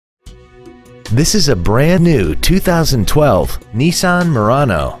This is a brand new 2012 Nissan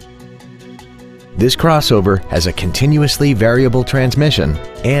Murano. This crossover has a continuously variable transmission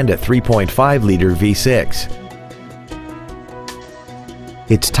and a 3.5-liter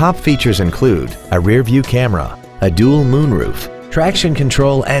V6. Its top features include a rear-view camera, a dual moonroof, traction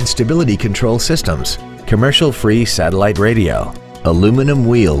control and stability control systems, commercial-free satellite radio, aluminum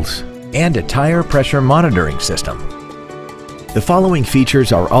wheels, and a tire pressure monitoring system. The following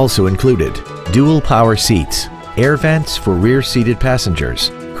features are also included: dual power seats, air vents for rear-seated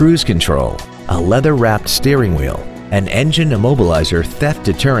passengers, cruise control, a leather-wrapped steering wheel, an engine immobilizer theft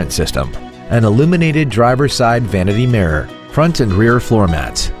deterrent system, an illuminated driver's side vanity mirror, front and rear floor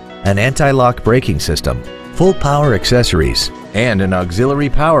mats, an anti-lock braking system, full power accessories, and an auxiliary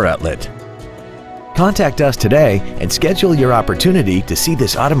power outlet. Contact us today and schedule your opportunity to see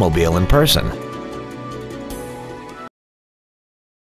this automobile in person.